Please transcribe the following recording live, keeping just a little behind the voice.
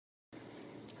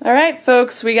Alright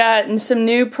folks, we got some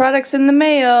new products in the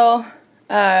mail.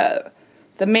 The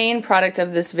main product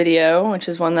of this video, which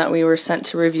is one that we were sent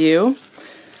to review,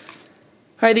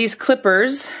 are these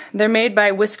clippers. They're made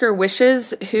by Whisker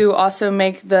Wishes, who also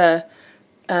make the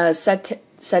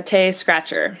Satay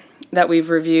Scratcher that we've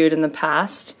reviewed in the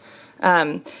past.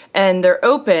 And they're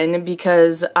open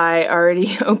because I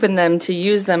already opened them to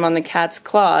use them on the cat's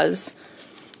claws.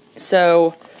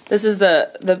 So this is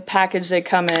the package they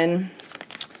come in.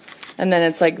 And then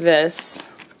it's like this.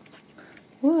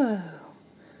 Whoa.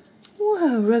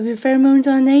 Whoa, rub your pheromones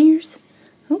on ears?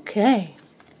 Okay.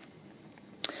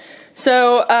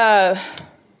 So,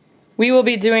 we will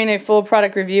be doing a full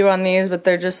product review on these, but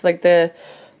they're just like the,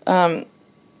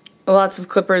 lots of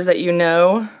clippers that you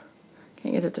know.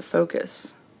 Can't get it to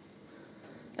focus.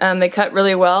 They cut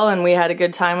really well, and we had a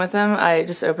good time with them. I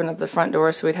just opened up the front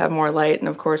door so we'd have more light, and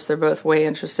of course they're both way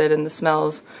interested in the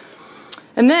smells.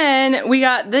 And then we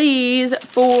got these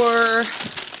for,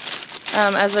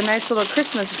 as a nice little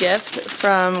Christmas gift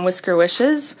from Whisker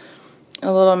Wishes.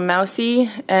 A little mousey,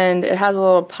 and it has a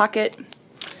little pocket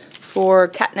for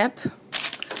catnip.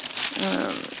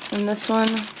 And this one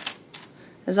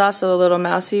is also a little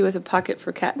mousey with a pocket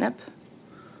for catnip.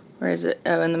 Where is it?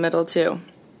 Oh, in the middle too.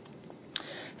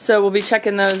 So we'll be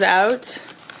checking those out.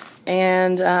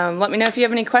 And let me know if you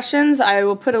have any questions. I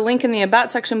will put a link in the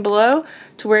About section below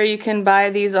to where you can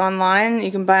buy these online.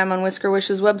 You can buy them on Whisker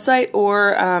Wish's website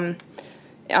or on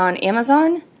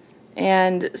Amazon.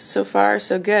 And so far,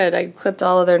 so good. I clipped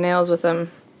all of their nails with them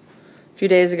a few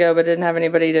days ago, but didn't have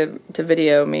anybody to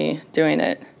video me doing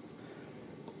it.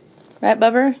 Right,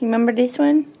 Bubber? You remember this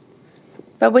one?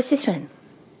 Bub, what's this one?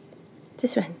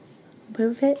 This one.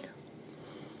 Move it.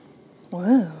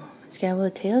 Whoa. It's got a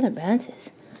little tail that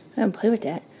bounces. I don't play with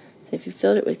that. So if you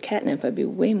filled it with catnip, I'd be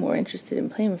way more interested in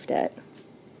playing with that.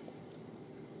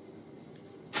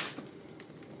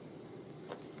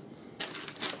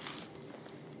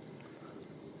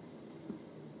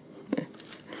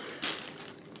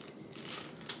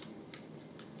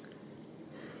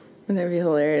 Wouldn't that be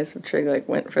hilarious if Trig like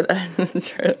went for that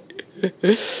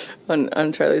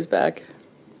on Charlie's back?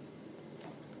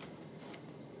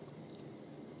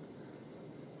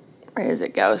 Where is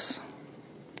it, Gauss?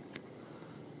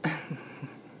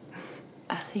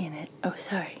 I've seen it. Oh,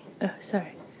 sorry. Oh,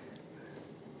 sorry.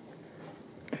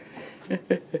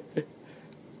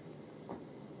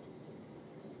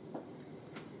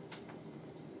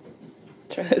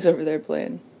 Charlie's over there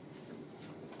playing.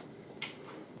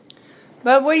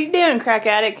 Bub, what are you doing, crack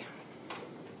addict?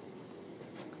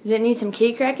 Does it need some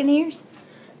kitty crack in ears?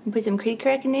 Put some kitty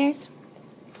crack in ears?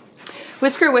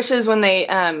 Whisker Wishes, when they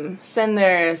send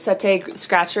their Satay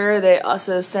Scratcher, they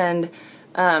also send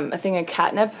a thing of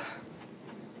catnip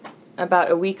about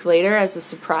a week later as a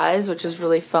surprise, which is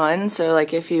really fun. So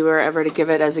like if you were ever to give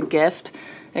it as a gift,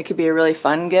 it could be a really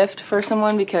fun gift for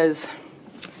someone because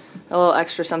a little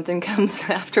extra something comes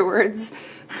afterwards.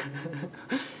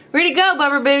 Where'd it go,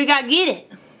 Bubber Boo? You gotta get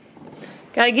it.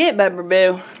 Gotta get it, Bubber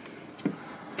Boo.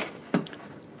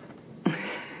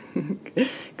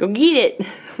 Go get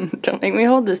it. Don't make me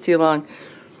hold this too long.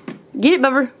 Get it,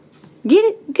 Bubber. Get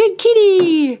it. Good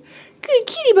kitty. Good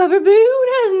kitty, Bubber Boo.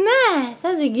 That was nice.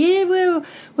 That was a good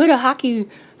little hockey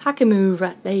move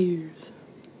right there.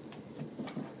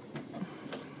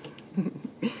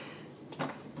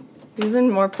 He's been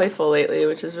more playful lately,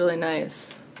 which is really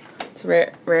nice. It's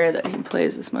rare that he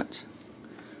plays this much.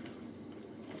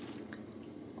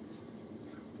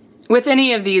 With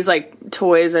any of these like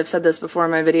toys, I've said this before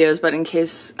in my videos, but in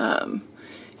case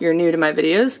you're new to my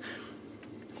videos,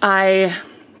 I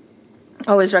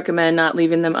always recommend not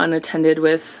leaving them unattended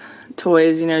with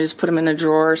toys. You know, just put them in a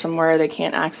drawer somewhere they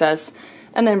can't access,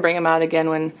 and then bring them out again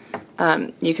when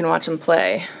you can watch them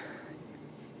play.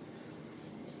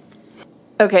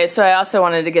 Okay, so I also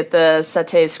wanted to get the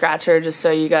Satay Scratcher just so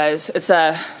you guys, it's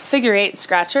a figure 8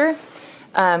 scratcher.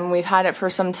 We've had it for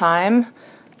some time,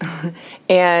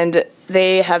 and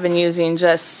they have been using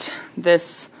just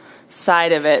this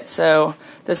side of it. So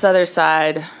this other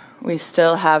side, we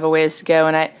still have a ways to go,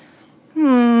 and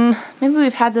maybe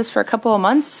we've had this for a couple of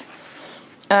months.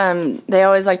 They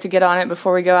always like to get on it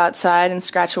before we go outside and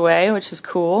scratch away, which is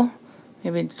cool.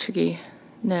 Maybe tricky.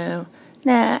 No.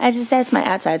 Nah, that's my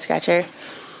outside scratcher.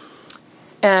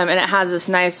 And it has this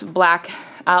nice black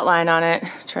outline on it.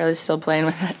 Charlie's still playing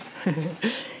with it.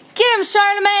 Get him,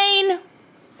 Charlemagne!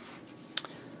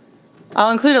 I'll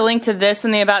include a link to this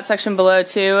in the About section below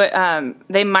too.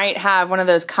 They might have one of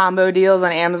those combo deals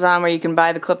on Amazon where you can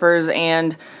buy the clippers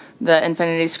and the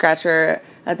Infinity Scratcher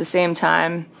at the same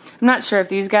time. I'm not sure if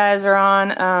these guys are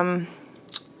on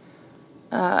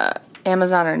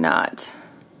Amazon or not.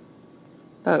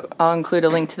 But I'll include a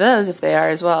link to those if they are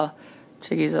as well.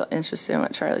 Chiggy's interested in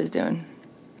what Charlie's doing.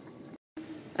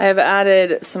 I have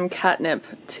added some catnip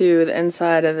to the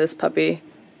inside of this puppy.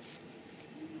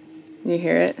 You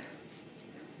hear it?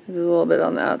 There's a little bit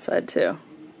on the outside too.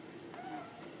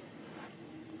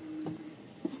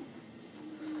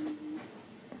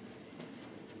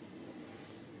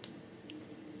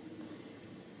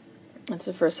 That's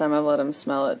the first time I've let him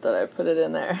smell it that I put it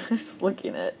in there. Just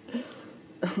looking at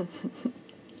it.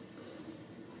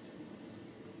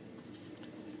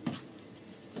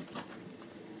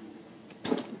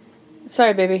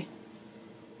 Sorry, baby.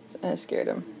 I scared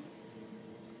him.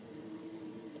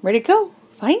 Where'd it go?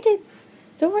 Find it.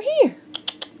 It's over here.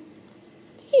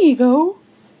 There you go.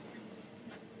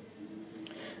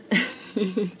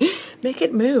 Make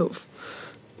it move.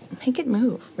 Make it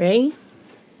move. Ray?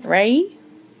 Ray?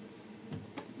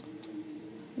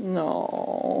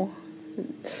 No.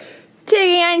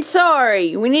 Tiggy, I'm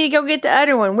sorry. We need to go get the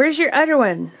other one. Where's your other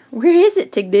one? Where is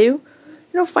it, Tigdoo? You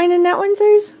don't finding that one,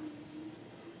 sirs?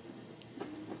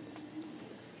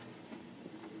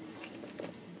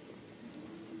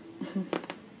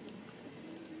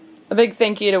 A big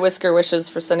thank you to Whisker Wishes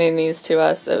for sending these to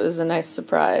us. It was a nice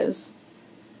surprise.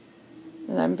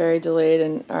 And I'm very delayed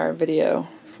in our video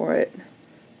for it.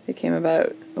 It came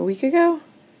about a week ago.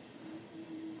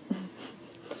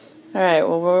 Alright,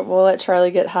 well, we'll let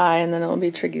Charlie get high and then it'll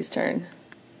be Triggy's turn.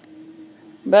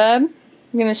 Bub,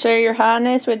 you gonna share your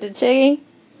highness with the Chiggy?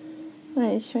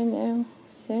 Nice right now,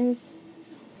 sirs.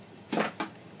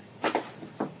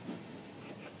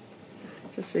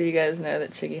 Just so you guys know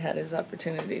that Chiggy had his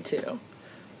opportunity too.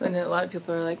 I know a lot of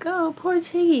people are like, oh, poor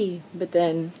Chiggy. But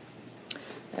then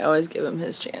I always give him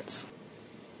his chance.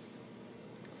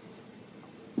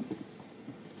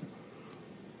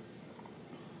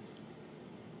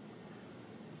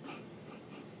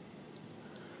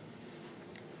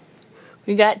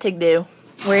 We got Tigdoo.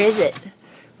 Where is it?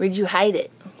 Where'd you hide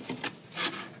it?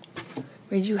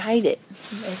 Where'd you hide it?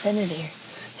 It's under there.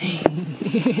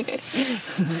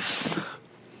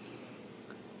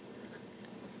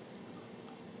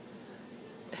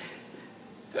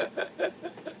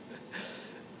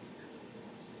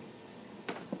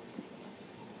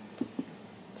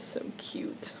 So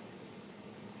cute.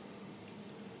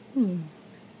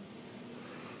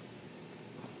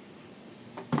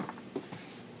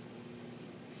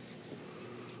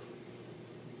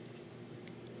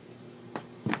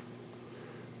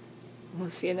 We'll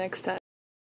see you next time.